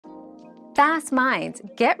Fast minds,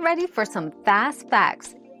 get ready for some fast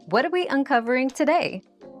facts. What are we uncovering today?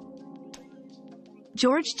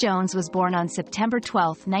 George Jones was born on September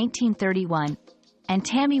 12, 1931, and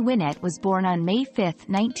Tammy Wynette was born on May 5,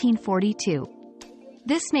 1942.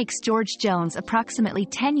 This makes George Jones approximately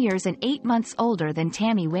 10 years and 8 months older than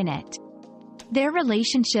Tammy Wynette. Their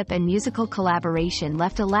relationship and musical collaboration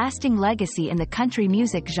left a lasting legacy in the country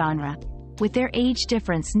music genre, with their age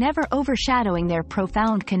difference never overshadowing their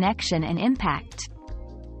profound connection and impact.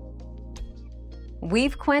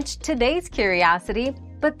 We've quenched today's curiosity,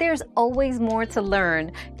 but there's always more to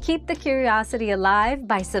learn. Keep the curiosity alive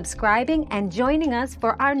by subscribing and joining us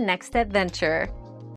for our next adventure.